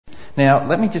Now,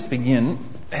 let me just begin.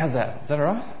 How's that? Is that all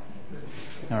right?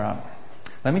 All right.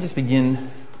 Let me just begin.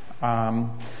 When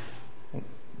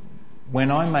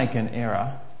I make an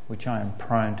error, which I am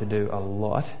prone to do a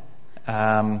lot,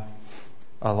 I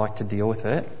like to deal with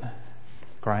it.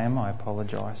 Graham, I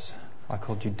apologise. I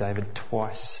called you David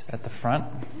twice at the front.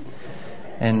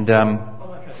 And I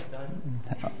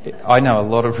know a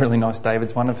lot of really nice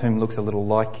Davids, one of whom looks a little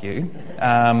like you.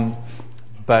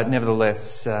 But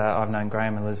nevertheless, I've known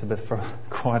Graham and Elizabeth for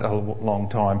quite a long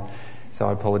time, so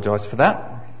I apologise for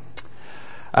that.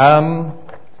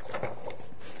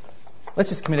 Let's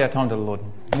just commit our time to the Lord.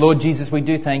 Lord Jesus, we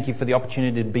do thank you for the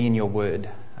opportunity to be in your word.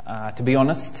 To be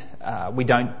honest, we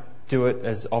don't do it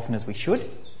as often as we should.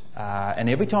 And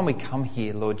every time we come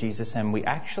here, Lord Jesus, and we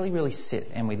actually really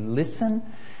sit and we listen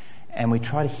and we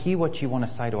try to hear what you want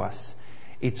to say to us,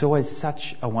 it's always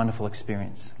such a wonderful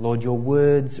experience. Lord, your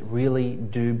words really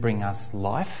do bring us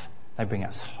life. They bring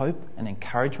us hope and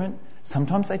encouragement.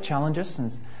 Sometimes they challenge us,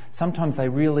 and sometimes they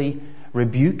really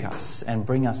rebuke us and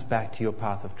bring us back to your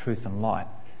path of truth and light.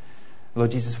 Lord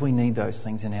Jesus, we need those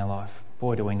things in our life.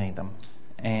 Boy, do we need them.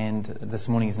 And this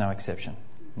morning is no exception.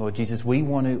 Lord Jesus, we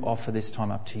want to offer this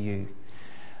time up to you.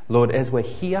 Lord, as we're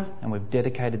here and we've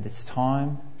dedicated this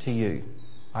time to you,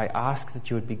 I ask that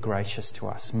you would be gracious to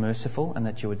us, merciful, and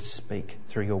that you would speak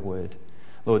through your word.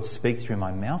 Lord, speak through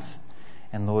my mouth.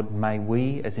 And Lord, may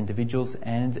we as individuals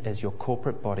and as your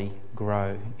corporate body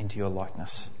grow into your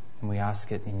likeness. And we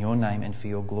ask it in your name and for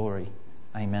your glory.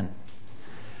 Amen.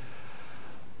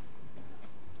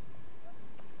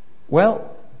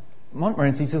 Well,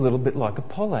 Montmorency is a little bit like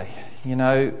Apollo. You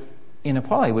know, in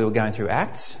Apollo we were going through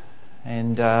Acts,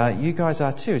 and you guys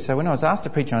are too. So when I was asked to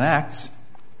preach on Acts,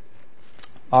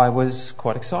 I was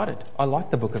quite excited. I like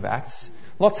the book of Acts.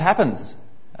 Lots happens.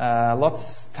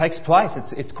 Lots takes place.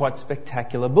 It's quite a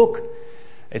spectacular book.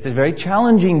 It's a very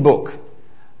challenging book.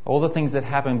 All the things that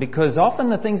happen, because often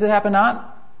the things that happen aren't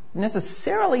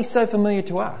necessarily so familiar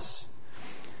to us.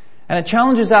 And it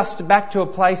challenges us back to a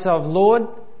place of, Lord,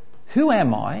 who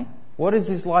am I? What is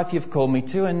this life you've called me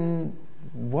to? And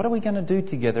what are we going to do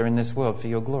together in this world for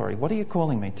your glory? What are you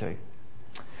calling me to?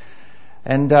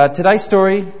 And today's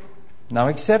story, no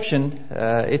exception,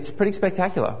 it's pretty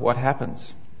spectacular what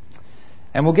happens.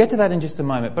 And we'll get to that in just a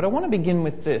moment. But I want to begin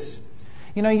with this.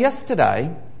 You know, yesterday,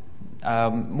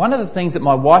 one of the things that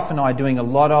my wife and I are doing a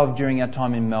lot of during our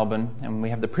time in Melbourne, and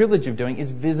we have the privilege of doing, is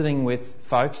visiting with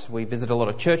folks. We visit a lot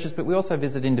of churches, but we also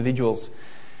visit individuals.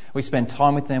 We spend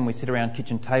time with them. We sit around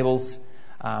kitchen tables.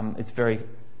 It's very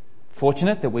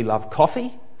fortunate that we love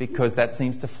coffee, because that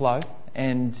seems to flow.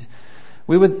 And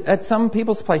we were at some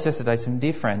people's place yesterday, some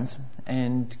dear friends,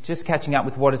 and just catching up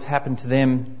with what has happened to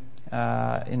them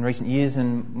in recent years,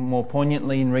 and more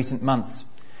poignantly in recent months.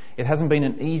 It hasn't been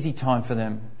an easy time for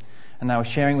them. And they were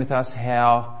sharing with us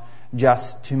how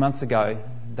just 2 months ago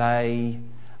they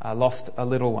lost a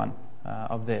little one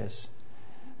of theirs.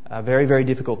 A very, very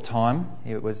difficult time.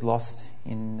 It was lost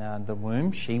in the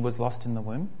womb. She was lost in the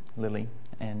womb, Lily.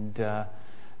 And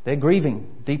they're grieving,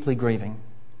 deeply grieving.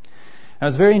 And it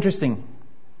was very interesting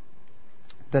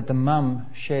that the mum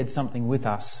shared something with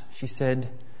us. She said,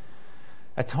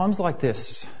 at times like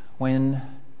this, when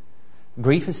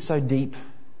grief is so deep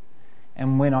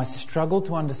and when I struggle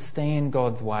to understand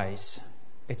God's ways,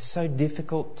 it's so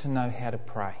difficult to know how to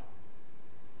pray.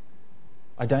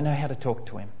 I don't know how to talk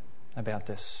to him about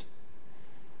this.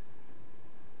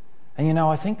 And you know,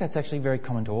 I think that's actually very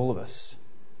common to all of us.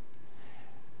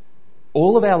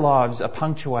 All of our lives are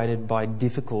punctuated by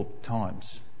difficult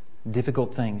times,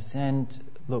 difficult things. And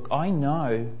look, I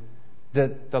know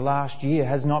that the last year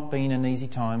has not been an easy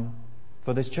time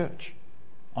for this church.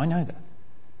 I know that.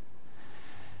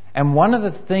 And one of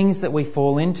the things that we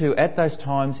fall into at those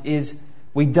times is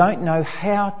we don't know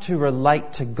how to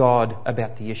relate to God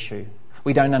about the issue.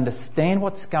 We don't understand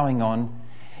what's going on.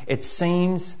 It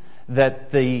seems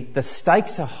that the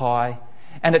stakes are high,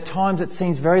 and at times it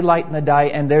seems very late in the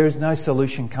day and there is no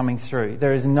solution coming through.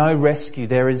 There is no rescue.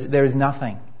 There is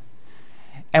nothing.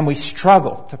 And we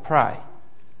struggle to pray.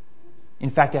 In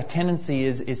fact, our tendency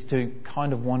is to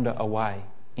kind of wander away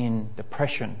in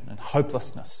depression and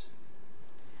hopelessness.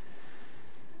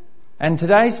 And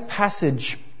today's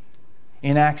passage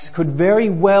in Acts could very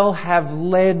well have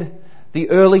led the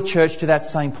early church to that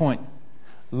same point.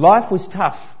 Life was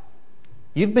tough.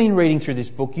 You've been reading through this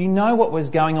book. You know what was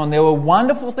going on. There were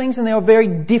wonderful things and there were very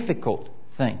difficult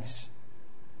things.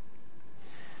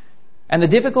 And the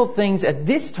difficult things at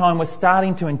this time were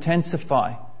starting to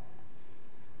intensify.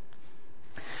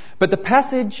 But the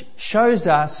passage shows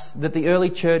us that the early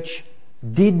church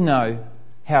did know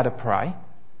how to pray.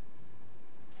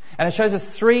 And it shows us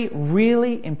three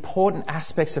really important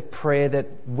aspects of prayer that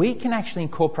we can actually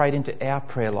incorporate into our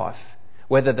prayer life.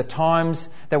 Whether the times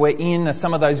that we're in are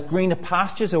some of those greener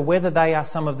pastures or whether they are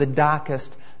some of the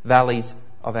darkest valleys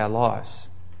of our lives.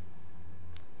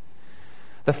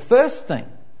 The first thing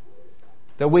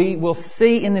that we will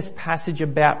see in this passage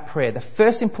about prayer, the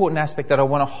first important aspect that I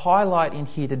want to highlight in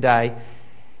here today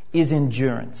is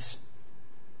endurance.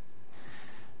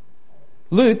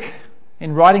 Luke,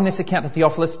 in writing this account to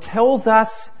Theophilus, tells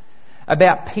us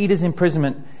about Peter's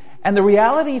imprisonment. And the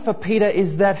reality for Peter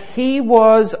is that he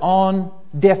was on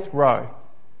death row.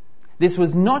 This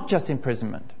was not just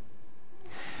imprisonment.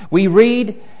 We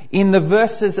read in the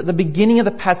verses at the beginning of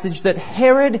the passage that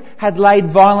Herod had laid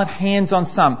violent hands on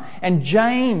some. And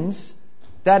James,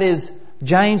 that is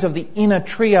James of the inner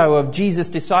trio of Jesus'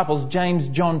 disciples, James,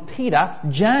 John, Peter,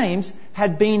 James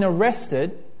had been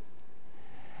arrested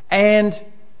and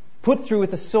put through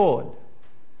with a sword.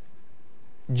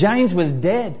 James was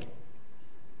dead.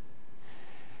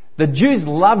 The Jews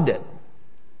loved it.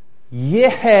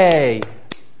 Yay!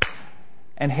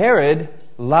 And Herod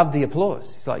loved the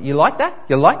applause. He's like, you like that?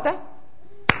 You like that?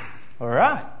 All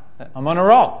right. I'm on a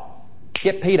roll.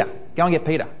 Get Peter. Go and get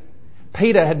Peter.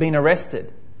 Peter had been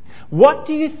arrested. What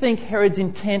do you think Herod's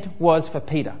intent was for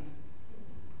Peter?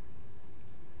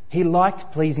 He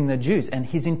liked pleasing the Jews, and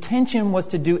his intention was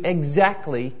to do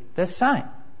exactly the same.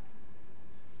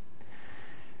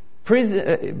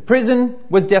 Prison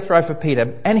was death row for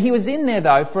Peter, and he was in there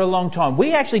though for a long time.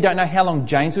 We actually don't know how long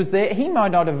James was there. He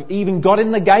might not have even got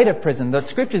in the gate of prison. The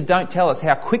scriptures don't tell us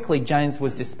how quickly James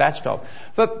was dispatched of.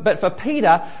 But for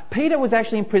Peter was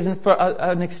actually in prison for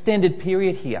an extended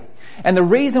period here. And the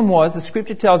reason was, the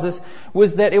scripture tells us,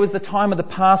 was that it was the time of the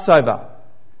Passover.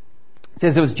 It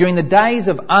says it was during the days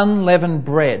of unleavened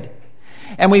bread.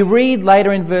 And we read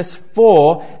later in verse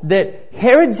 4 that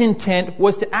Herod's intent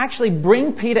was to actually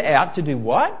bring Peter out to do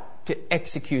what? To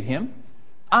execute him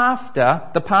after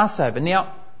the Passover.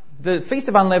 Now, the Feast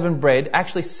of Unleavened Bread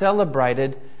actually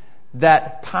celebrated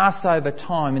that Passover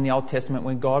time in the Old Testament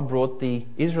when God brought the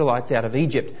Israelites out of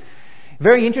Egypt.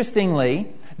 Very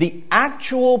interestingly, the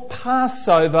actual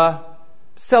Passover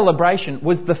celebration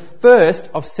was the first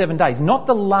of 7 days, not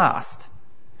the last.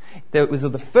 It was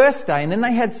the first day, and then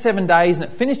they had 7 days, and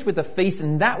it finished with a feast,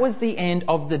 and that was the end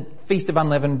of the Feast of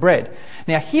Unleavened Bread.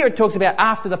 Now here it talks about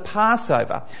after the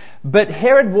Passover, but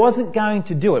Herod wasn't going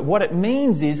to do it. What it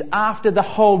means is after the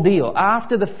whole deal,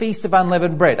 after the Feast of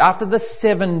Unleavened Bread, after the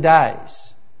 7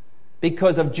 days,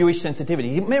 because of Jewish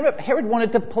sensitivities. Remember, Herod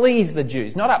wanted to please the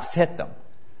Jews, not upset them.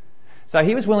 So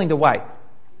he was willing to wait.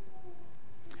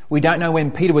 We don't know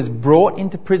when Peter was brought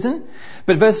into prison,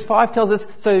 but verse 5 tells us,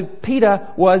 so Peter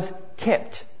was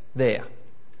kept there.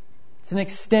 It's an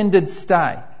extended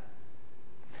stay.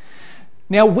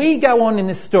 Now we go on in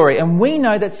this story and we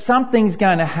know that something's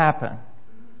going to happen.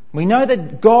 We know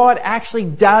that God actually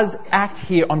does act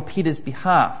here on Peter's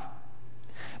behalf.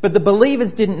 But the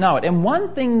believers didn't know it. And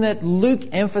one thing that Luke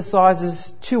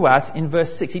emphasizes to us in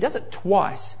verse 6, he does it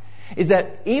twice, is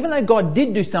that even though God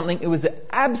did do something, it was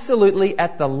absolutely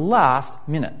at the last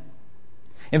minute.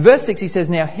 In verse 6 he says,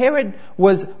 now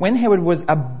when Herod was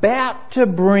about to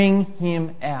bring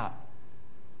him out.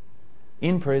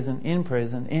 In prison,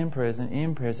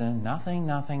 nothing.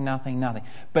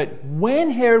 But when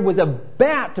Herod was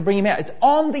about to bring him out, it's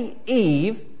on the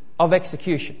eve of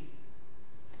execution.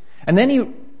 And then he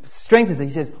strengthens it.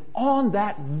 He says, on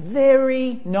that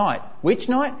very night. Which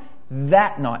night?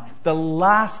 That night, the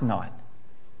last night.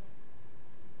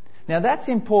 Now that's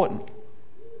important.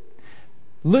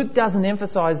 Luke doesn't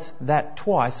emphasize that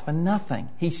twice for nothing.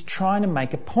 He's trying to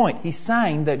make a point. He's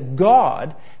saying that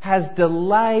God has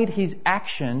delayed his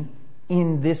action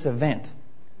in this event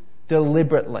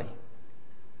deliberately.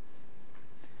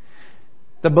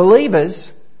 The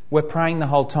believers were praying the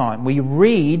whole time. We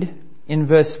read in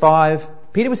verse 5,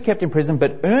 Peter was kept in prison,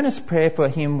 but earnest prayer for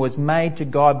him was made to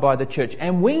God by the church.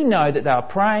 And we know that they were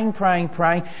praying.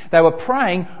 They were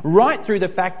praying right through the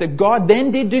fact that God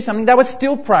then did do something. They were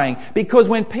still praying. Because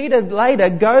when Peter later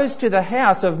goes to the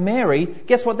house of Mary,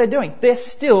 guess what they're doing? They're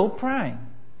still praying.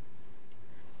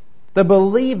 The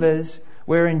believers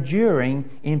were enduring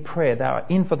in prayer. They were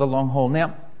in for the long haul.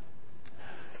 Now,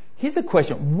 here's a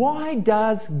question. Why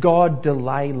does God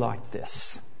delay like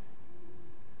this?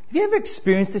 Have you ever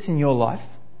experienced this in your life,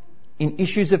 in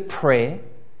issues of prayer,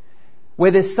 where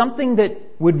there's something that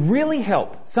would really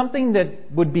help, something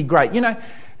that would be great? You know,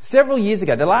 several years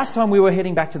ago, the last time we were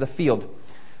heading back to the field,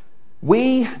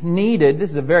 we needed, this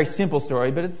is a very simple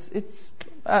story, but it's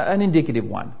an indicative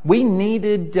one. We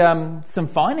needed some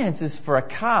finances for a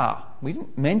car. We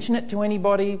didn't mention it to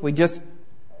anybody. We just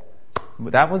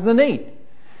That was the need.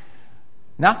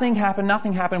 Nothing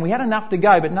happened. We had enough to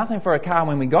go, but nothing for a car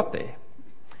when we got there.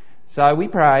 So we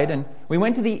prayed and we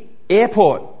went to the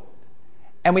airport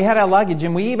and we had our luggage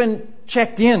and we even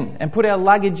checked in and put our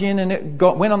luggage in and it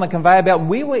went on the conveyor belt.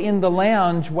 We were in the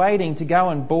lounge waiting to go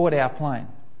and board our plane.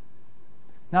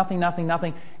 Nothing.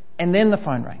 And then the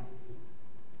phone rang.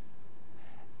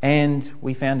 And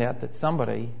we found out that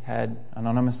somebody had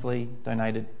anonymously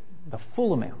donated the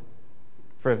full amount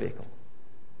for a vehicle.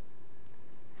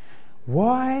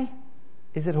 Why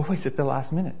is it always at the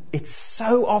last minute? It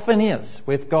so often is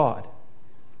with God.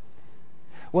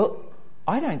 Well,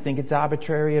 I don't think it's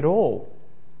arbitrary at all.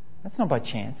 That's not by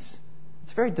chance.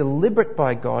 It's very deliberate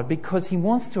by God because He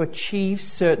wants to achieve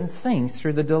certain things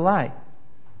through the delay.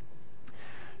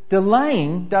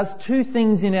 Delaying does two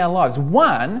things in our lives.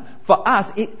 One, for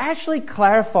us, it actually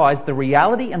clarifies the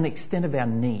reality and the extent of our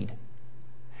need.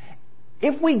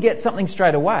 If we get something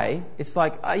straight away, it's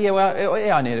like, I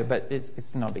need it, but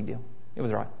it's not a big deal. It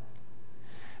was all right.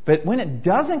 But when it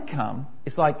doesn't come,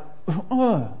 it's like,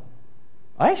 I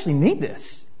actually need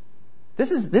this.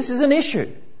 This is an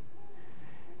issue.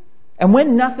 And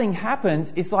when nothing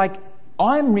happens, it's like,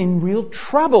 I'm in real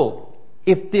trouble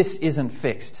if this isn't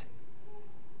fixed.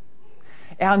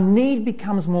 Our need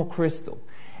becomes more crystal.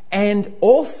 And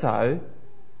also,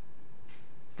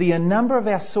 the number of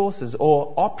our sources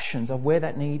or options of where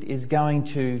that need is going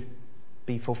to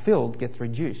be fulfilled gets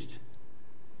reduced.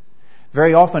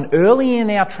 Very often, early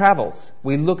in our travels,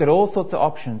 we look at all sorts of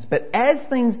options. But as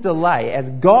things delay, as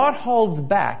God holds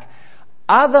back,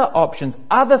 other options,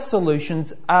 other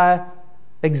solutions are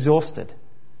exhausted.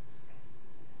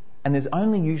 And there's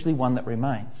only usually one that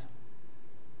remains.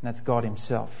 And that's God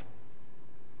Himself.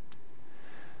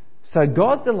 So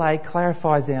God's delay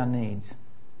clarifies our needs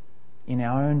in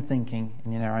our own thinking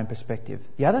and in our own perspective.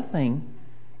 The other thing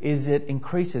is it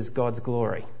increases God's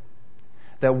glory.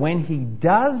 That when He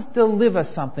does deliver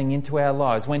something into our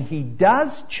lives, when He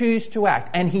does choose to act,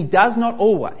 and He does not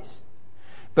always,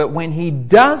 but when He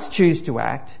does choose to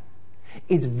act,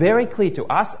 it's very clear to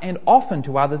us and often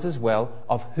to others as well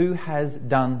of who has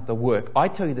done the work. I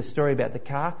tell you the story about the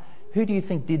car. Who do you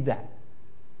think did that?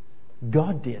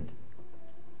 God did.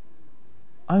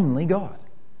 Only God.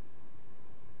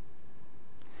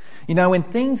 You know, when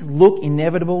things look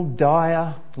inevitable,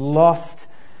 dire, lost,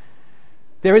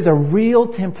 there is a real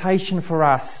temptation for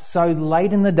us, so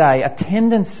late in the day, a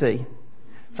tendency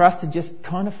for us to just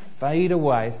kind of fade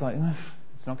away. It's like,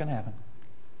 it's not going to happen.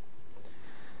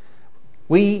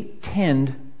 We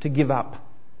tend to give up.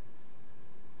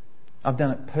 I've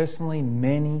done it personally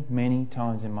many, many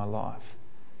times in my life.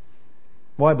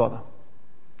 Why bother?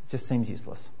 It just seems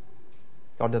useless.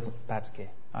 God doesn't perhaps care.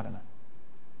 I don't know.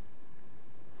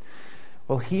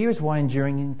 Well, here's why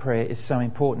enduring in prayer is so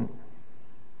important.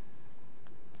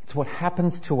 It's what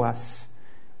happens to us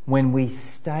when we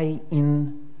stay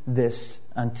in this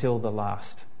until the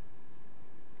last.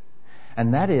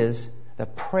 And that is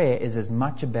that prayer is as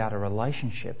much about a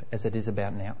relationship as it is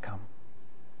about an outcome.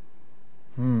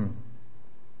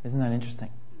 Isn't that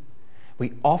interesting?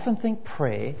 We often think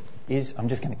prayer is... I'm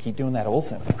just going to keep doing that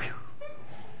also.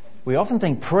 We often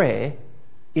think prayer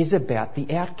is about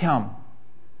the outcome.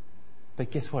 But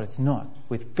guess what? It's not.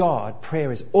 With God,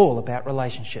 prayer is all about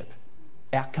relationship.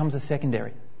 Outcomes are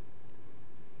secondary.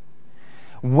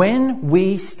 When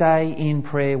we stay in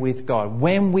prayer with God,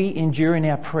 when we endure in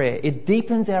our prayer, it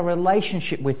deepens our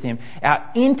relationship with Him, our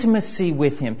intimacy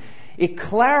with Him. It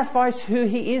clarifies who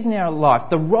He is in our life,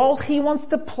 the role He wants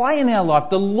to play in our life,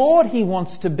 the Lord He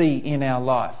wants to be in our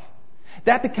life.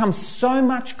 That becomes so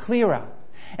much clearer.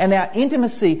 And our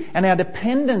intimacy and our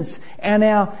dependence and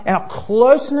our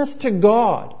closeness to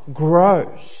God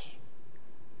grows.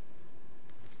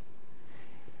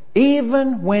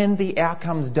 Even when the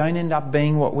outcomes don't end up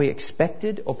being what we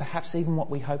expected or perhaps even what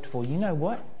we hoped for, you know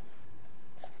what?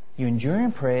 You endure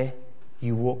in prayer,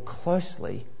 you walk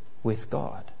closely with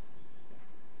God.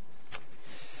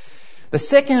 The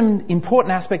second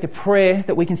important aspect of prayer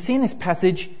that we can see in this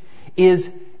passage is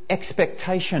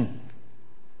expectation.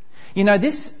 You know,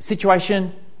 this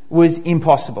situation was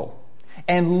impossible.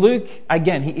 And Luke,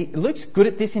 again, Luke's good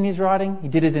at this in his writing. He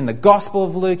did it in the Gospel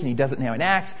of Luke and he does it now in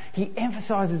Acts. He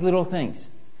emphasises little things.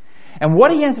 And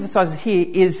what he emphasises here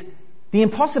is the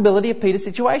impossibility of Peter's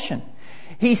situation.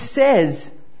 He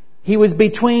says he was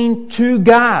between two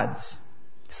guards,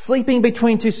 sleeping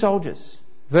between two soldiers.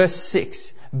 Verse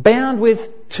 6, bound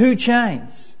with two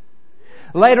chains.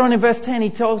 Later on in verse 10, he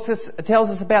tells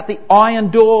us about the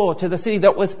iron door to the city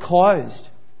that was closed.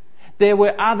 There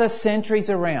were other sentries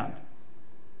around.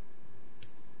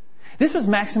 This was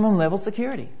maximum level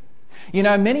security. You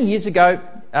know, many years ago,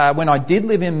 when I did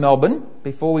live in Melbourne,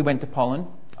 before we went to Poland,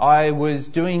 I was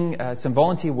doing some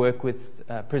volunteer work with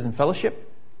Prison Fellowship.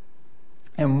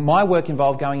 And my work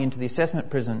involved going into the assessment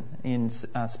prison in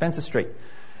Spencer Street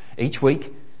each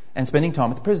week and spending time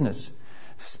with the prisoners.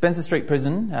 Spencer Street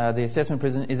Prison, the assessment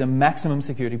prison, is a maximum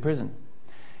security prison.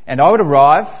 And I would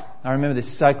arrive, I remember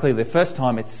this so clearly, the first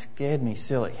time it scared me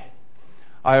silly.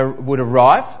 I would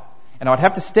arrive and I'd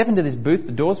have to step into this booth,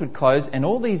 the doors would close and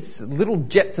all these little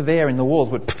jets of air in the walls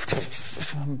would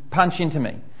punch into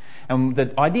me. And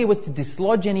the idea was to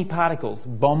dislodge any particles,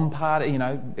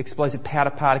 explosive powder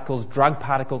particles, drug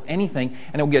particles, anything,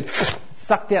 and it would get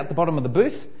sucked out the bottom of the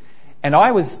booth. And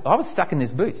I was stuck in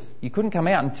this booth. You couldn't come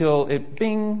out until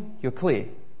bing, you're clear.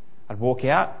 I'd walk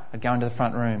out, I'd go into the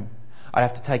front room. I'd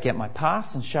have to take out my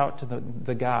pass and show it to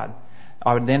the guard.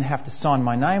 I would then have to sign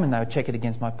my name and they would check it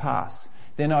against my pass.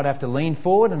 Then I'd have to lean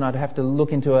forward and I'd have to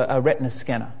look into a retina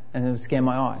scanner and it would scan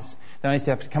my eyes. Then I used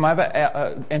to have to come over,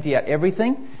 empty out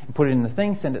everything and put it in the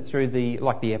thing, send it through the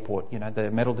airport, the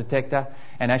metal detector,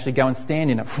 and actually go and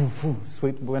stand in a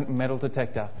sweep metal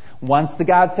detector. Once the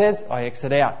guard says, I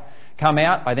exit out. Come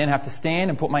out, I then have to stand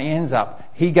and put my hands up.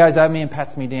 He goes over me and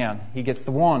pats me down. He gets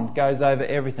the wand, goes over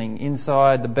everything,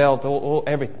 inside, the belt, all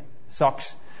everything,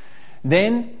 socks.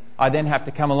 Then I then have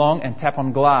to come along and tap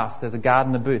on glass. There's a guard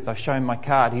in the booth. I show him my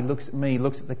card. He looks at me,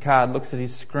 looks at the card, looks at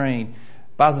his screen,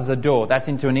 buzzes a door. That's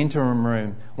into an interim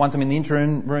room. Once I'm in the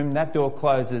interim room, that door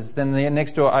closes. Then the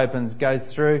next door opens,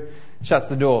 goes through, shuts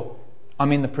the door.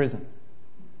 I'm in the prison.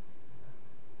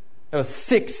 There were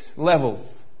 6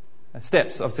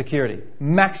 steps of security,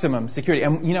 maximum security.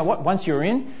 And you know what? Once you're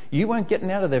in, you won't get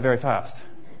out of there very fast.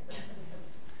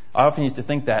 I often used to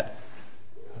think that,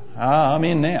 I'm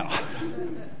in now.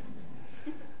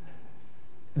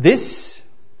 This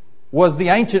was the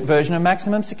ancient version of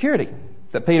maximum security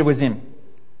that Peter was in.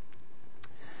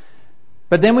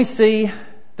 But then we see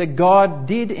that God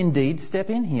did indeed step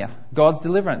in here. God's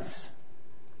deliverance.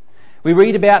 We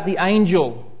read about the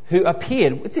angel who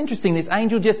appeared. It's interesting, this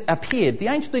angel just appeared. The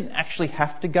angel didn't actually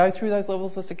have to go through those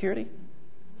levels of security.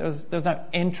 There was no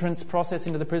entrance process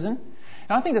into the prison.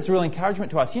 And I think that's a real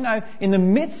encouragement to us. In the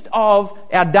midst of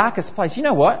our darkest place, you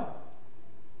know what?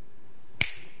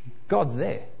 God's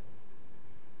there.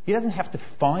 He doesn't have to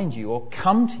find you or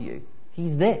come to you.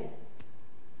 He's there.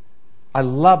 I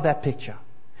love that picture.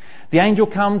 The angel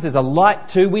comes, there's a light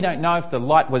too. We don't know if the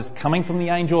light was coming from the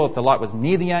angel, or if the light was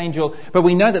near the angel, but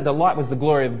we know that the light was the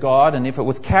glory of God, and if it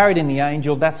was carried in the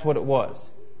angel, that's what it was.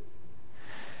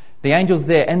 The angel's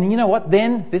there, and you know what?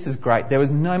 Then, this is great, there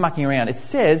was no mucking around. It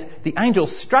says, the angel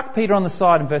struck Peter on the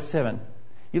side in verse 7.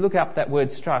 You look up that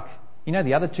word struck.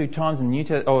 The other 2 times in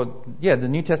the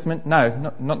New Testament,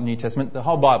 no, not the New Testament, the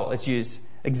whole Bible, it's used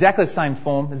exactly the same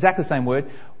form, exactly the same word.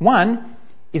 One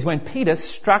is when Peter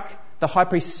struck the high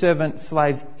priest's servant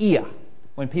slave's ear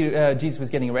when Jesus was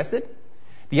getting arrested.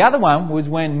 The other one was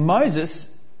when Moses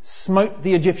smote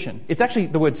the Egyptian. It's actually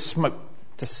the word smote,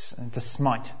 to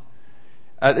smite.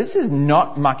 This is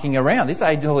not mucking around. This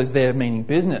angel is there meaning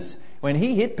business. When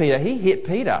he hit Peter, he hit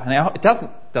Peter. Now, it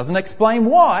doesn't explain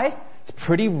why. It's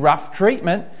pretty rough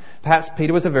treatment. Perhaps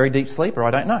Peter was a very deep sleeper.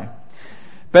 I don't know.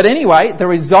 But anyway, the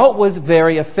result was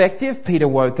very effective. Peter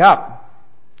woke up.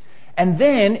 And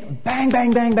then, bang,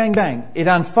 bang, bang, bang, bang. It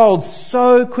unfolds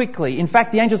so quickly. In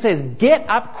fact, the angel says, get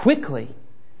up quickly.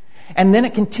 And then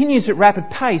it continues at rapid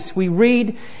pace. We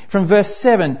read from verse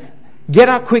 7, get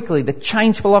up quickly. The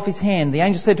chains fell off his hand. The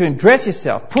angel said to him, dress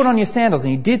yourself, put on your sandals.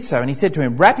 And he did so. And he said to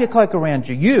him, wrap your cloak around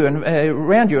you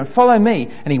and follow me.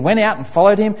 And he went out and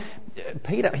followed him.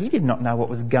 Peter, he did not know what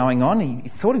was going on. He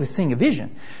thought he was seeing a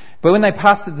vision. But when they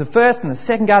passed through the first and the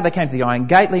second guard, they came to the iron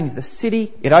gate leading to the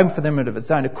city. It opened for them of its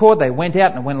own accord. They went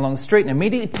out and went along the street, and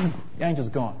immediately, the angel's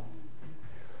gone.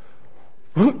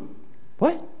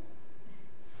 What?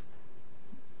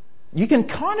 You can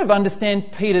kind of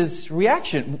understand Peter's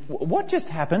reaction. What just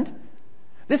happened?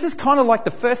 This is kind of like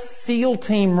the first SEAL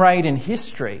team raid in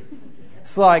history.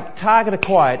 It's like target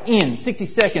acquired, in, 60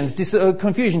 seconds,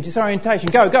 confusion,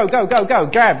 disorientation, go,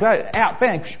 grab, out,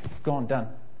 bang, gone, done.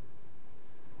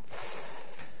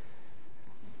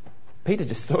 Peter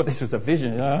just thought this was a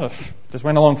vision. Just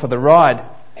went along for the ride.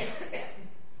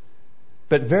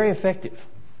 But very effective.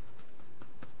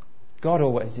 God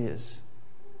always is.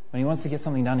 When he wants to get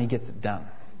something done, he gets it done.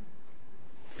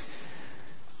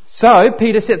 So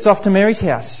Peter sets off to Mary's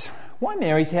house. Why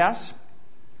Mary's house?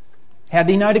 How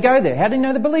did he know to go there? How did he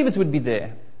know the believers would be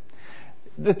there?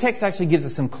 The text actually gives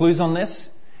us some clues on this.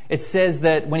 It says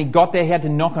that when he got there, he had to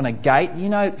knock on a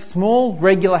gate. Small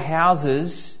regular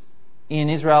houses in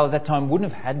Israel at that time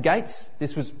wouldn't have had gates.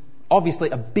 This was obviously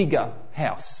a bigger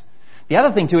house. The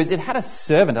other thing too is it had a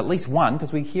servant, at least one,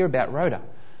 because we hear about Rhoda.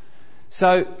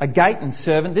 So a gate and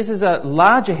servant. This is a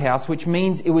larger house, which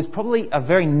means it was probably a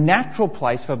very natural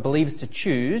place for believers to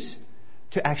choose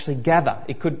to actually gather.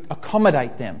 It could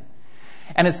accommodate them.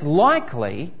 And it's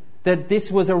likely that this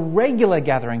was a regular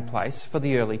gathering place for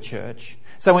the early church.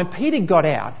 So when Peter got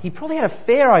out, he probably had a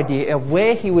fair idea of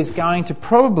where he was going to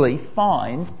probably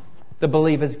find the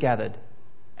believers gathered.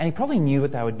 And he probably knew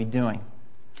what they would be doing.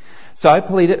 So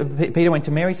Peter went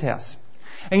to Mary's house.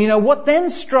 And you know, what then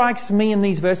strikes me in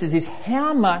these verses is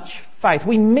how much faith.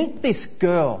 We meet this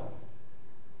girl.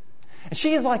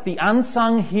 She is like the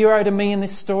unsung hero to me in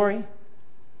this story,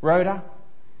 Rhoda.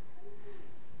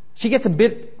 She gets a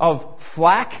bit of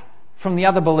flack from the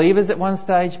other believers at one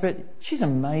stage, but she's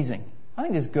amazing. I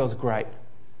think this girl's great.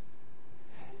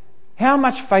 How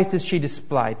much faith does she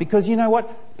display? Because you know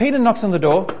what? Peter knocks on the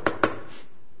door.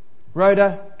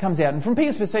 Rhoda comes out. And from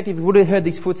Peter's perspective, he would have heard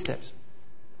these footsteps.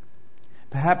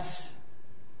 Perhaps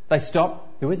they stop.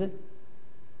 Who is it?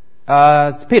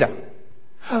 It's Peter.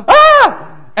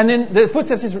 Ah! And then the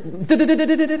footsteps just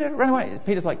run away.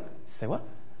 Peter's like, say what?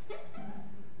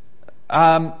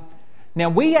 Now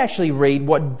we actually read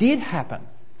what did happen.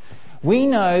 We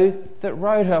know that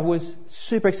Rhoda was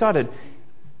super excited.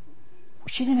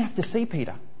 She didn't have to see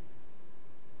Peter.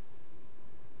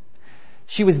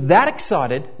 She was that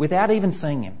excited without even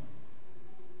seeing him.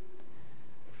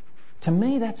 To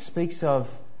me, that speaks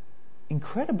of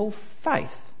incredible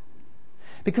faith.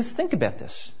 Because think about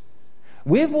this.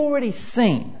 We've already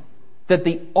seen that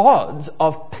the odds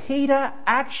of Peter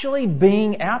actually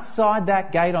being outside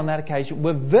that gate on that occasion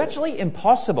were virtually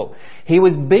impossible. He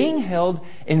was being held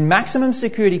in maximum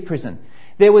security prison.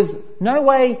 There was no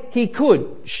way he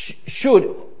could,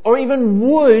 should, or even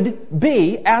would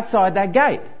be outside that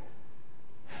gate.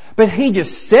 But he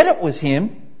just said it was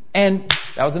him, and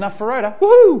that was enough for Rhoda.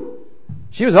 Woohoo!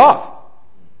 She was off.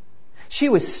 She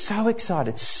was so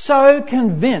excited, so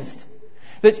convinced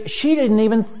that she didn't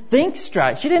even think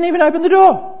straight. She didn't even open the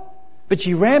door. But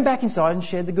she ran back inside and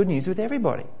shared the good news with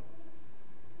everybody.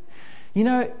 You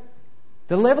know,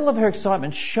 the level of her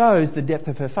excitement shows the depth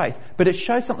of her faith, but it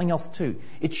shows something else too.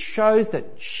 It shows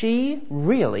that she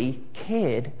really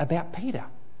cared about Peter.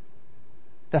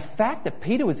 The fact that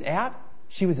Peter was out,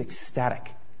 she was ecstatic.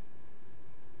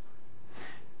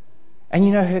 And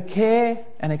you know, her care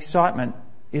and excitement,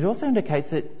 it also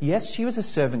indicates that, yes, she was a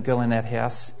servant girl in that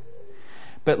house,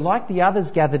 but like the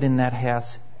others gathered in that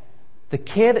house, the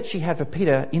care that she had for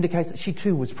Peter indicates that she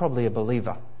too was probably a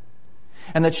believer.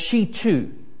 And that she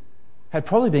too had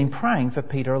probably been praying for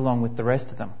Peter along with the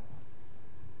rest of them.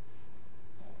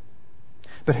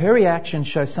 But her reaction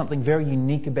shows something very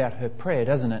unique about her prayer,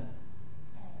 doesn't it?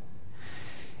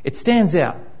 It stands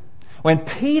out. When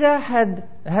Peter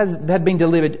had been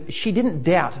delivered, she didn't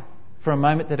doubt for a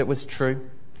moment that it was true.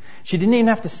 She didn't even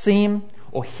have to see him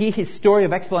or hear his story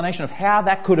of explanation of how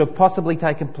that could have possibly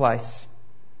taken place.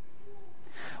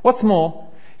 What's more,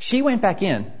 she went back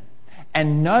in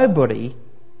and nobody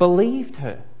believed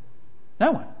her.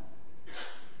 No one.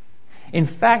 In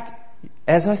fact,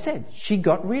 as I said, she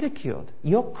got ridiculed.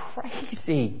 You're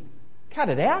crazy. Cut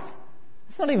it out.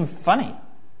 It's not even funny.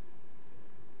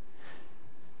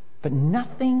 But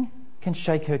nothing can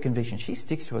shake her conviction. She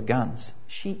sticks to her guns.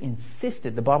 She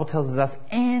insisted, the Bible tells us,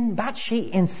 but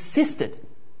she insisted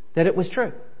that it was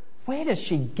true. Where does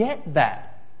she get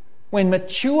that? When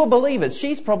mature believers,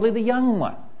 she's probably the young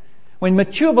one. When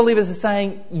mature believers are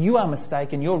saying, you are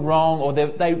mistaken, you're wrong, or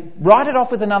they write it off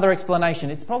with another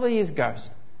explanation, it's probably his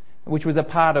ghost, which was a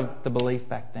part of the belief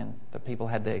back then, that people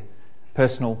had their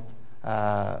personal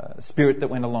spirit that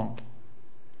went along.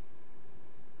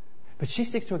 But she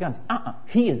sticks to her guns.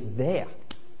 He is there.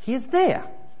 He is there.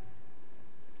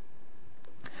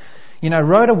 You know,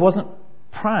 Rhoda wasn't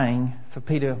praying for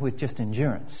Peter with just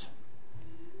endurance.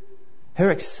 Her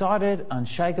excited,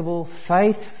 unshakable,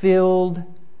 faith-filled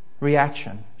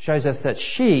reaction shows us that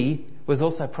she was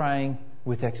also praying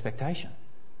with expectation.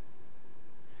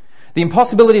 The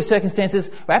impossibility of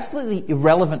circumstances were absolutely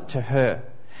irrelevant to her.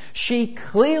 She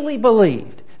clearly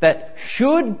believed that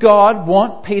should God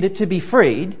want Peter to be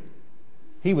freed,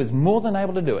 he was more than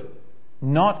able to do it.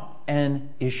 Not an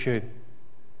issue.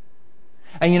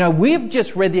 And you know, we've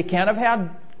just read the account of how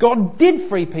God did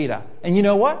free Peter. And you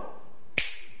know what?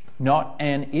 Not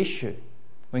an issue.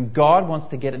 When God wants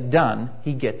to get it done,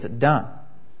 he gets it done.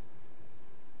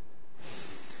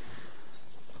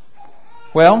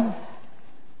 Well,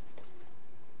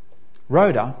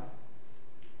 Rhoda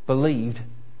believed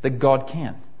that God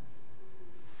can.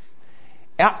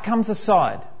 Outcomes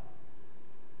aside,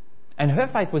 and her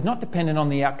faith was not dependent on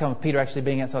the outcome of Peter actually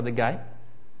being outside the gate.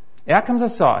 Outcomes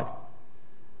aside,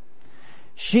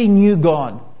 She knew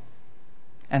God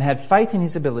and had faith in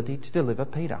his ability to deliver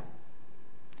Peter.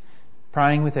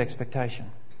 Praying with expectation.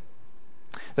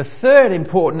 The third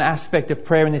important aspect of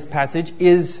prayer in this passage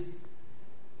is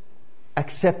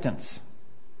acceptance.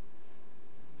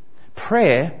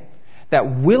 Prayer that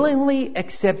willingly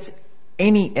accepts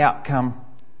any outcome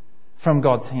from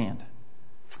God's hand.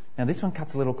 Now this one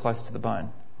cuts a little close to the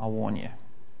bone, I'll warn you.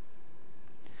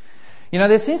 You know,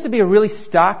 there seems to be a really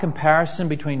stark comparison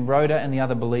between Rhoda and the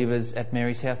other believers at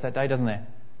Mary's house that day, doesn't there?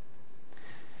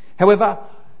 However,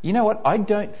 you know what? I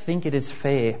don't think it is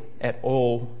fair at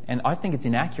all, and I think it's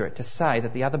inaccurate to say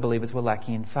that the other believers were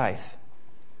lacking in faith.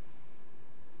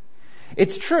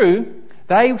 It's true,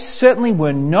 they certainly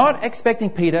were not expecting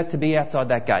Peter to be outside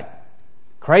that gate.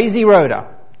 Crazy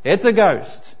Rhoda, it's a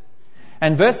ghost.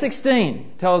 And verse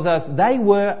 16 tells us they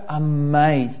were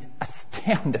amazed,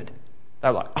 astounded. They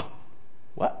were like, oh,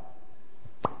 what?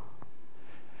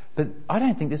 But I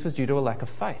don't think this was due to a lack of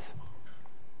faith.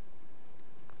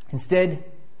 Instead,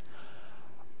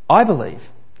 I believe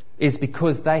is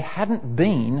because they hadn't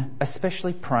been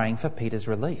especially praying for Peter's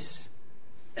release.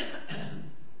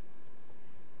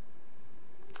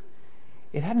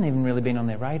 It hadn't even really been on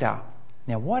their radar.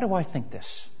 Now, why do I think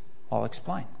this? I'll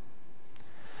explain.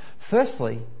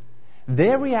 Firstly,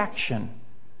 their reaction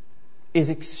is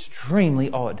extremely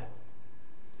odd.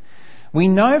 We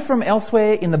know from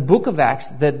elsewhere in the book of Acts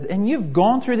that, and you've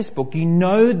gone through this book, you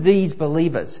know these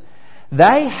believers.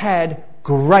 They had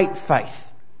great faith.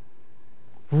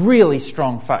 Really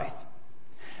strong faith.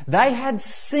 They had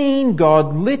seen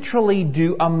God literally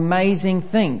do amazing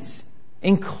things,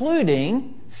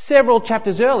 including several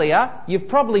chapters earlier, you've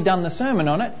probably done the sermon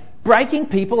on it, breaking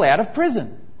people out of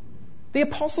prison. The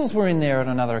apostles were in there on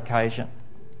another occasion.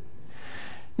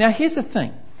 Now here's the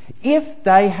thing. If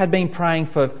they had been praying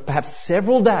for perhaps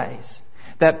several days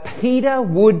that Peter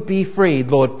would be freed,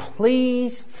 Lord,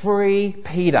 please free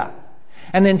Peter,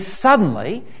 and then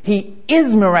suddenly he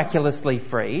is miraculously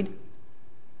freed,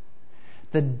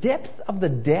 the depth of the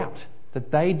doubt that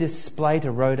they display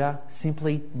to Rhoda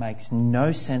simply makes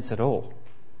no sense at all.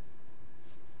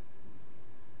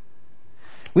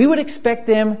 We would expect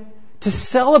them to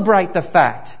celebrate the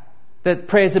fact that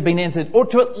prayers have been answered, or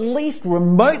to at least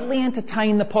remotely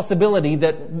entertain the possibility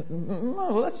that,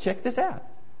 well, let's check this out.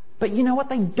 But you know what?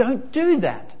 They don't do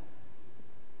that.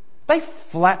 They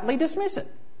flatly dismiss it.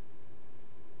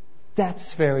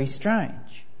 That's very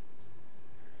strange.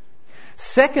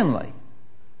 Secondly,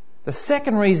 the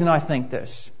second reason I think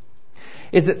this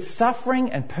is that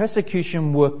suffering and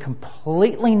persecution were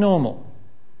completely normal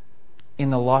in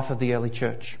the life of the early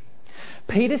church.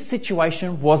 Peter's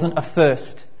situation wasn't a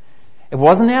first. It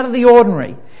wasn't out of the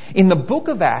ordinary. In the book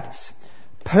of Acts,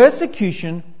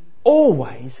 persecution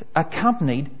always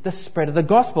accompanied the spread of the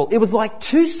gospel. It was like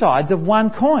two sides of one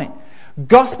coin.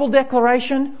 Gospel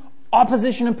declaration,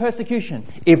 opposition and persecution.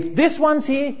 If this one's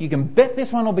here, you can bet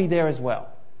this one will be there as well.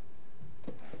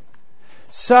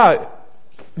 So,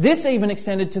 this even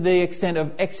extended to the extent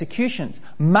of executions,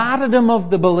 martyrdom of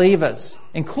the believers,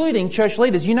 including church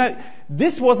leaders. You know,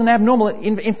 this wasn't abnormal.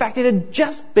 In fact, it had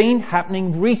just been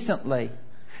happening recently.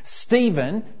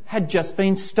 Stephen had just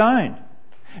been stoned.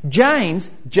 James,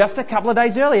 just a couple of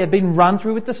days earlier, had been run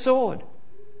through with the sword.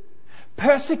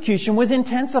 Persecution was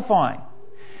intensifying.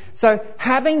 So,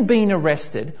 having been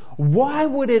arrested, why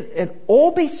would it at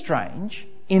all be strange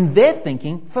in their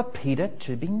thinking for Peter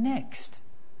to be next?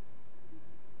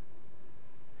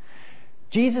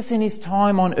 Jesus in his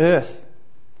time on earth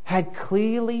had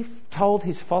clearly told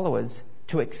his followers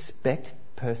to expect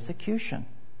persecution.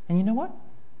 And you know what?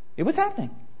 It was happening.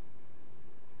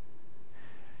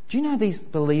 Do you know these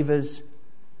believers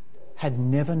had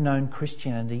never known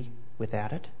Christianity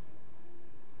without it?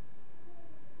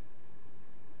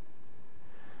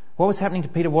 What was happening to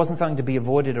Peter wasn't something to be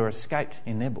avoided or escaped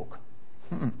in their book.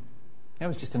 That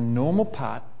was just a normal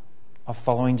part of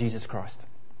following Jesus Christ.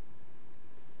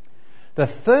 The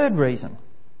third reason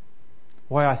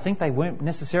why I think they weren't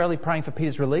necessarily praying for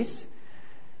Peter's release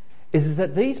is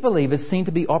that these believers seem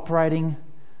to be operating,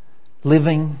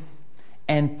 living,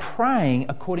 and praying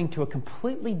according to a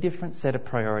completely different set of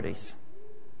priorities.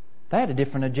 They had a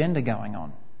different agenda going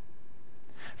on.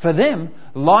 For them,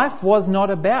 life was not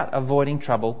about avoiding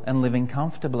trouble and living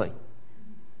comfortably.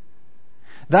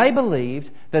 They believed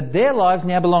that their lives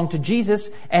now belonged to Jesus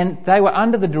and they were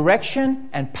under the direction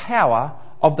and power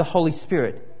of the Holy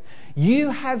Spirit.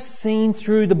 You have seen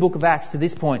through the book of Acts to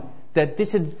this point that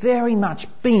this had very much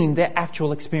been their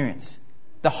actual experience.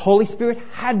 The Holy Spirit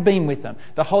had been with them.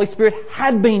 The Holy Spirit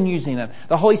had been using them.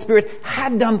 The Holy Spirit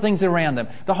had done things around them.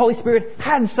 The Holy Spirit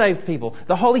had saved people.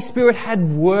 The Holy Spirit had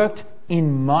worked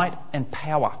in might and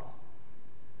power.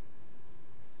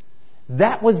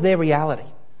 That was their reality.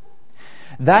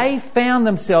 They found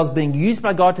themselves being used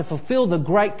by God to fulfill the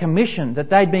great commission that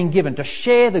they'd been given, to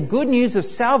share the good news of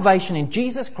salvation in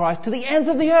Jesus Christ to the ends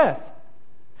of the earth.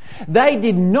 They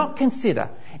did not consider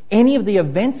any of the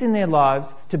events in their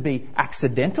lives to be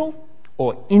accidental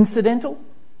or incidental,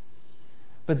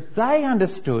 but they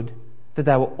understood that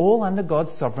they were all under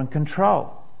God's sovereign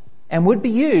control and would be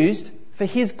used for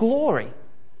His glory.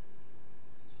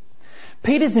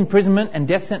 Peter's imprisonment and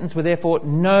death sentence were therefore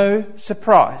no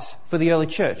surprise for the early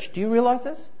church. Do you realise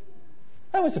this?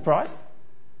 They weren't surprised.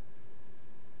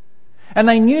 And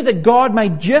they knew that God may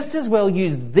just as well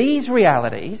use these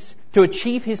realities to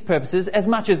achieve His purposes as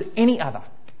much as any other.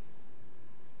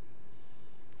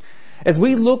 As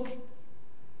we look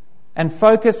and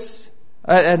focus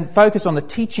on the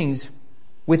teachings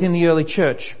within the early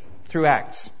church through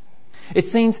Acts, it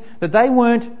seems that they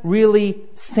weren't really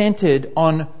centred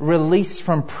on release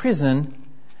from prison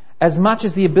as much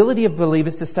as the ability of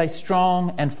believers to stay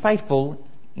strong and faithful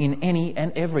in any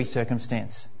and every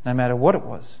circumstance, no matter what it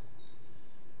was.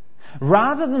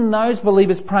 Rather than those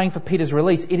believers praying for Peter's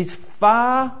release, it is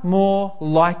far more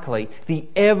likely, the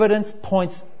evidence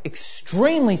points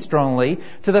extremely strongly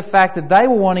to the fact that they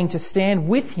were wanting to stand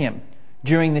with him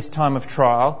during this time of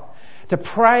trial, to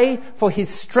pray for his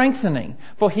strengthening,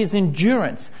 for his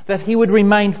endurance, that he would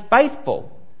remain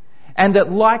faithful, and that,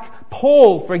 like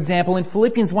Paul, for example, in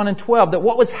Philippians 1 and 12, that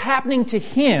what was happening to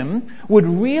him would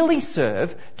really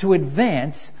serve to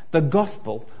advance the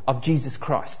gospel of Jesus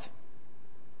Christ.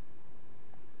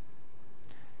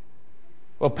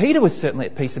 Well, Peter was certainly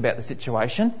at peace about the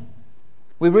situation.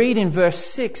 We read in verse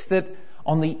 6 that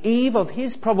on the eve of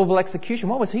his probable execution,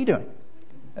 what was he doing?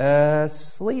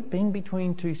 Sleeping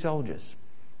between two soldiers.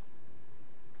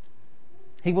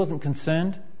 He wasn't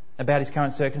concerned about his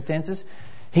current circumstances.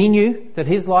 He knew that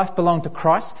his life belonged to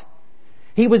Christ.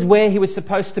 He was where he was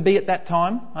supposed to be at that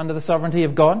time under the sovereignty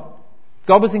of God.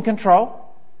 God was in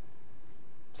control.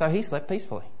 So he slept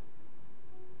peacefully.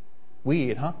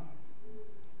 Weird, huh?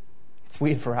 It's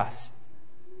weird for us.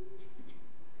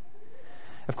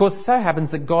 Of course, it so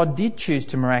happens that God did choose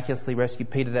to miraculously rescue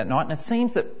Peter that night, and it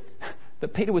seems that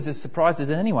Peter was as surprised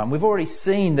as anyone. We've already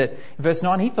seen that in verse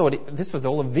 9 he thought this was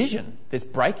all a vision, this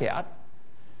breakout.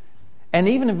 And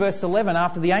even in verse 11,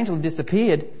 after the angel had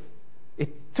disappeared,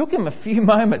 it took him a few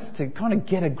moments to kind of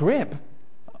get a grip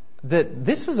that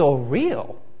this was all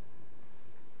real.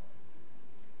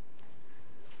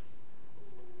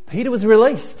 Peter was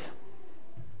released.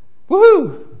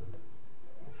 Woohoo!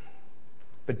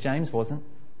 But James wasn't.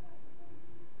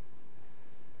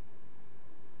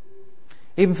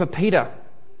 Even for Peter,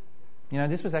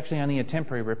 this was actually only a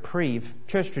temporary reprieve.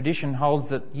 Church tradition holds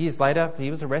that years later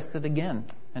he was arrested again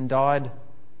and died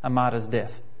a martyr's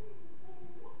death.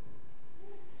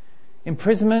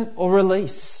 Imprisonment or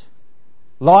release,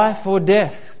 life or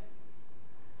death,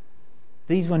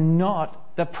 these were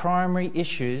not the primary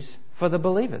issues for the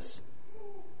believers.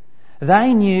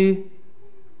 They knew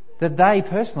that they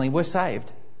personally were saved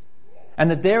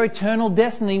and that their eternal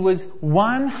destiny was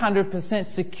 100%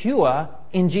 secure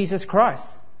in Jesus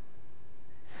Christ.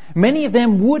 Many of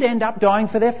them would end up dying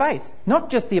for their faith, not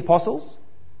just the apostles.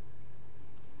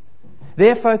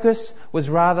 Their focus was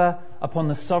rather upon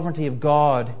the sovereignty of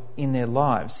God in their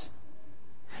lives.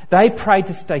 They prayed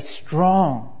to stay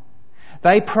strong.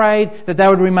 They prayed that they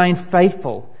would remain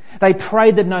faithful. They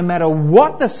prayed that no matter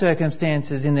what the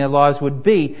circumstances in their lives would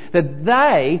be, that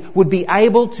they would be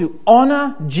able to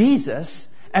honour Jesus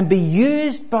and be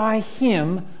used by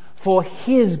Him for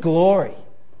His glory.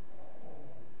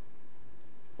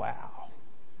 Wow.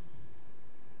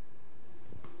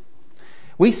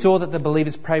 We saw that the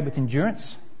believers prayed with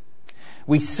endurance.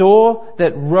 We saw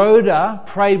that Rhoda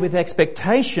prayed with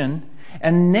expectation.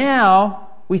 And now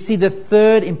we see the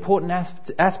third important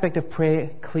aspect of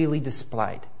prayer clearly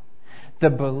displayed. The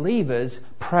believers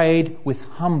prayed with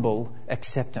humble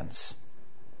acceptance.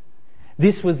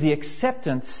 This was the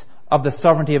acceptance of the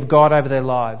sovereignty of God over their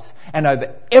lives and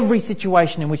over every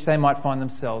situation in which they might find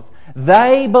themselves.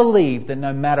 They believed that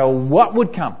no matter what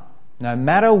would come, no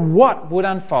matter what would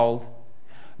unfold,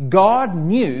 God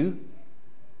knew,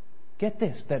 get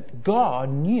this, that God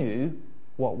knew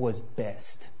what was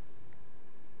best.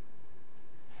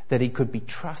 That He could be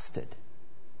trusted.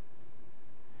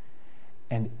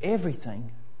 And everything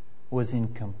was in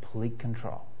complete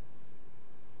control.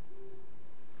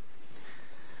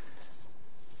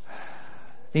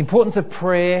 The importance of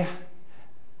prayer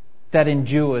that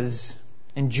endures,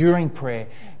 enduring prayer.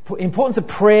 Importance of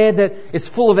prayer that is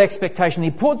full of expectation. The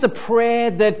importance of prayer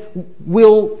that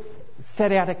will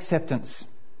set out acceptance.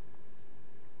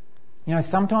 You know,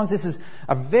 sometimes this is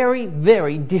a very,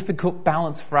 very difficult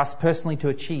balance for us personally to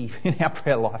achieve in our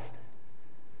prayer life.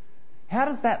 How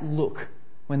does that look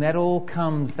when that all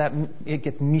comes, that it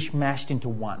gets mishmashed into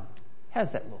one? How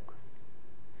does that look?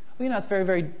 Well, you know, it's very,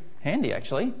 very handy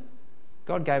actually.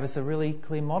 God gave us a really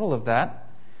clear model of that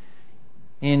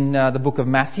in the book of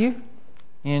Matthew,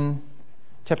 in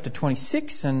chapter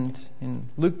 26 and in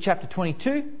Luke chapter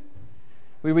 22.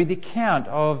 We read the account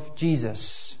of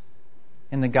Jesus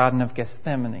in the Garden of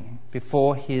Gethsemane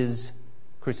before his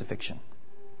crucifixion.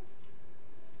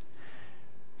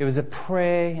 It was a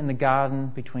prayer in the garden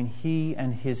between he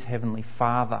and his heavenly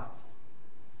Father.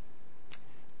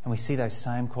 And we see those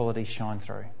same qualities shine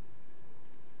through.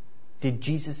 Did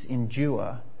Jesus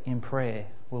endure in prayer?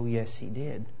 Well, yes, he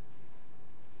did.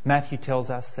 Matthew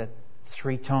tells us that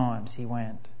 3 times he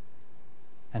went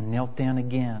and knelt down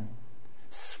again,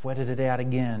 sweated it out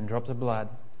again, drops of blood,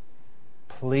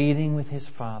 pleading with his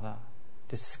Father,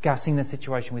 discussing the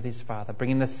situation with his Father,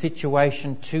 bringing the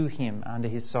situation to him under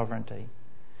his sovereignty.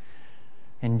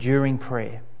 Enduring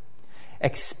prayer,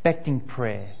 expecting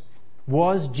prayer.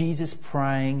 Was Jesus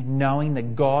praying knowing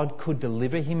that God could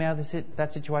deliver him out of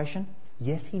that situation?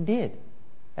 Yes, he did.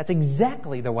 That's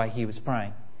exactly the way he was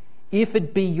praying. If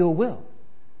it be your will,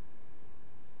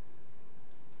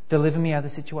 deliver me out of the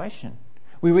situation.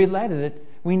 We read later that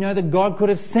we know that God could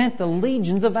have sent the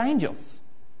legions of angels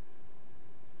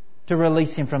to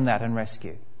release him from that and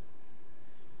rescue.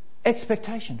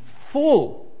 Expectation,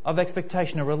 full of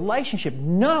expectation, a relationship,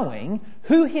 knowing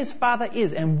who his Father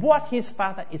is and what his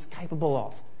Father is capable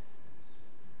of.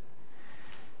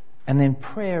 And then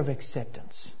prayer of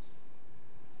acceptance.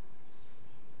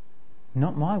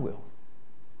 Not my will,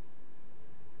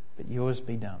 but yours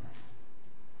be done.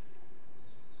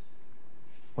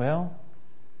 Well,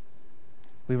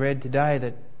 we read today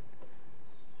that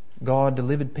God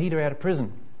delivered Peter out of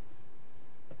prison.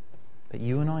 But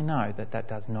you and I know that that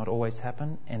does not always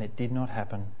happen, and it did not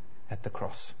happen at the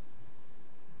cross.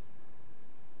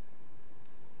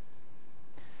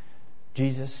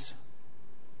 Jesus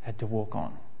had to walk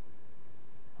on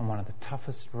one of the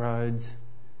toughest roads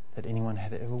that anyone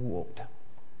had ever walked.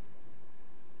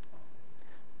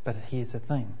 But here's the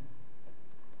thing.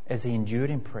 As he endured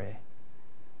in prayer,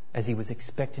 as he was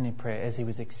expecting in prayer, as he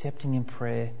was accepting in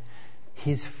prayer,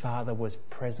 his Father was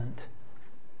present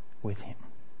with him.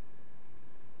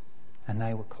 And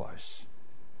they were close.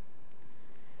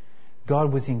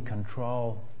 God was in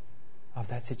control of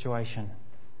that situation.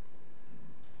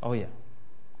 Oh yeah.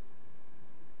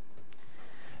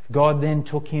 God then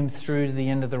took him through to the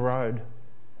end of the road.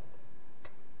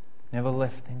 Never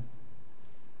left him.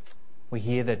 We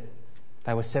hear that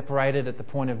they were separated at the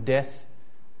point of death.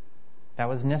 That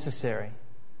was necessary.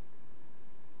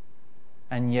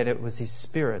 And yet it was his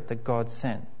Spirit that God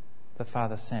sent, the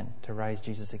Father sent, to raise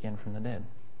Jesus again from the dead.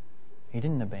 He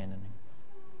didn't abandon him.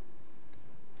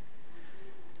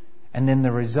 And then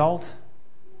the result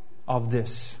of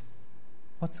this,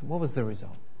 what was the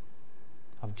result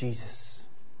of Jesus'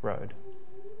 road?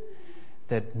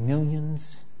 That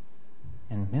millions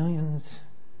and millions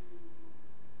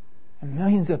and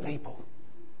millions of people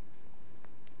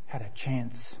had a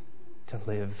chance to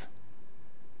live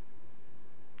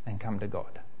and come to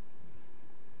God.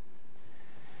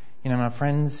 You know, my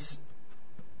friends,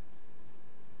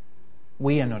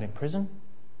 we are not in prison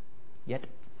yet.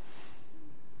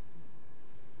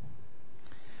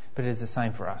 But it is the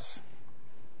same for us.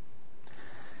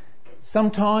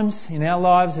 Sometimes in our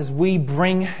lives, as we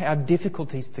bring our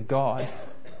difficulties to God,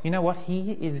 you know what?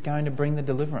 He is going to bring the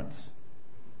deliverance.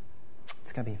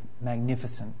 It's going to be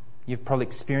magnificent. You've probably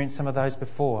experienced some of those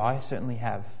before. I certainly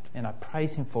have. And I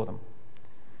praise him for them.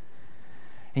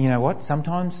 And you know what?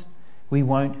 Sometimes we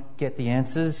won't get the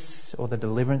answers or the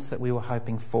deliverance that we were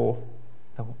hoping for.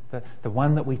 The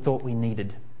one that we thought we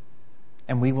needed.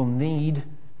 And we will need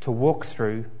to walk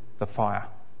through the fire.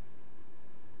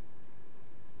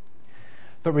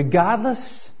 But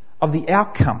regardless of the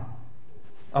outcome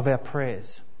of our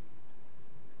prayers,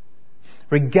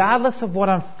 regardless of what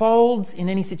unfolds in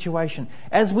any situation,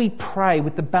 as we pray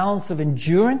with the balance of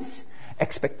endurance,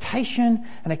 expectation,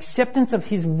 and acceptance of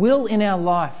his will in our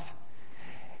life,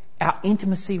 our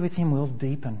intimacy with him will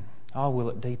deepen. Oh, will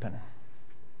it deepen?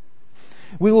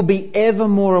 We will be ever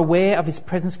more aware of his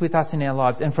presence with us in our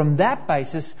lives. And from that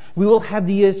basis, we will have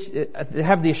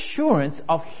the assurance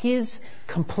of his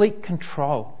complete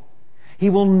control. He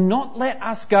will not let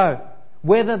us go.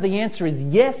 Whether the answer is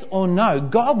yes or no,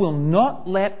 God will not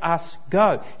let us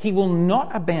go. He will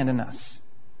not abandon us.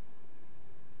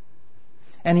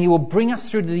 And he will bring us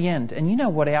through to the end. And you know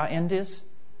what our end is?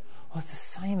 Oh, it's the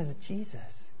same as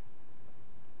Jesus.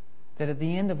 that at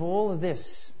the end of all of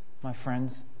this, my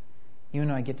friends, you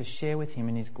and I get to share with Him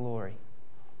in His glory.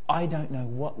 I don't know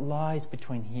what lies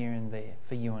between here and there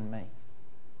for you and me.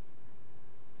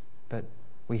 But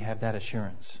we have that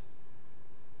assurance.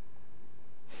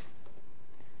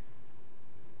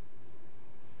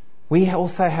 We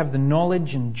also have the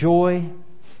knowledge and joy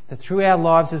that through our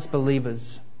lives as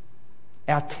believers,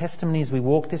 our testimony as we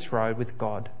walk this road with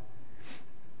God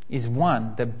is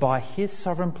one that by His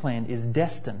sovereign plan is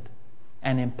destined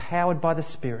and empowered by the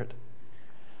Spirit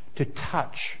to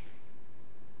touch,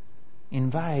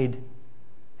 invade,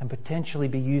 and potentially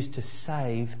be used to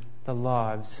save the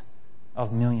lives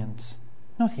of millions.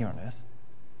 Not here on earth,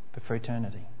 but for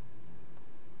eternity.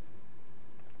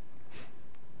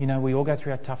 You know, we all go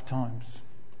through our tough times.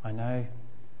 I know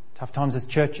tough times as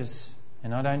churches,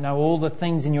 and I don't know all the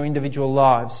things in your individual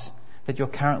lives that you're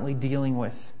currently dealing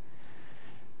with.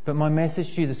 But my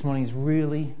message to you this morning is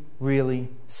really, really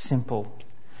simple.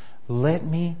 Let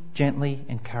me gently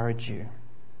encourage you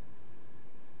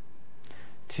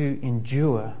to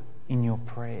endure in your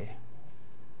prayer,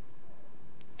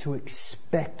 to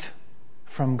expect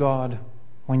from God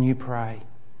when you pray,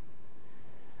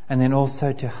 and then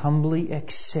also to humbly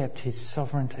accept His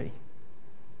sovereignty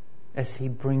as He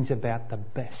brings about the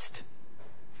best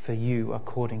for you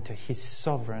according to His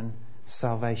sovereign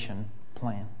salvation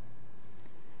plan.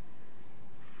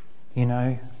 You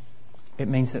know, it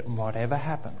means that whatever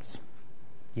happens,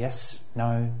 yes,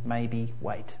 no, maybe,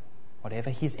 wait, whatever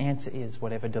His answer is,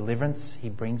 whatever deliverance He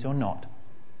brings or not,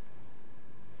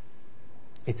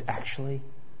 it's actually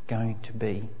going to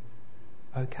be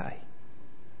okay.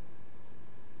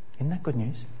 Isn't that good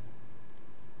news?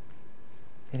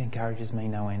 It encourages me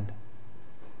no end.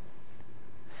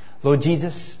 Lord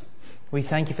Jesus, we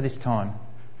thank You for this time.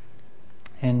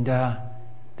 And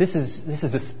this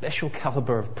is a special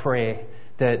calibre of prayer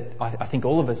that I think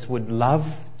all of us would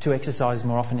love to exercise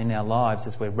more often in our lives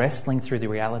as we're wrestling through the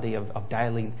reality of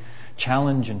daily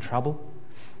challenge and trouble.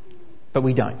 But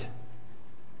we don't.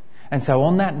 And so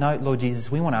on that note, Lord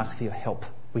Jesus, we want to ask for Your help.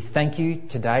 We thank You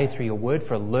today through Your word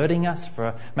for alerting us,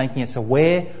 for making us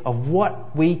aware of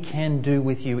what we can do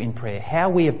with You in prayer,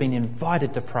 how we have been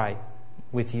invited to pray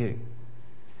with You.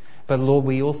 But Lord,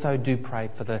 we also do pray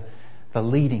for the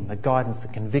leading, the guidance, the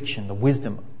conviction, the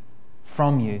wisdom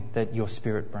from You that Your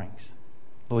Spirit brings.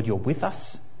 Lord, You're with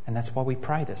us, and that's why we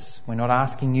pray this. We're not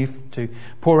asking You to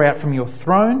pour out from Your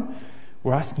throne.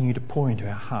 We're asking You to pour into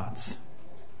our hearts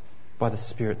by the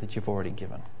Spirit that You've already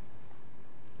given.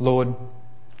 Lord,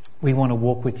 we want to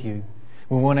walk with You.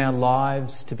 We want our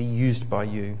lives to be used by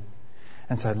You.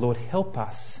 And so, Lord, help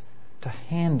us to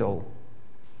handle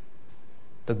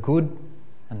the good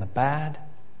and the bad,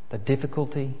 the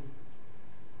difficulty,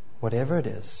 whatever it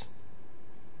is,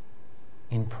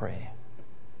 in prayer.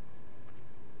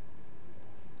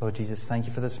 Lord Jesus, thank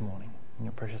You for this morning. In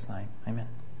Your precious name, amen.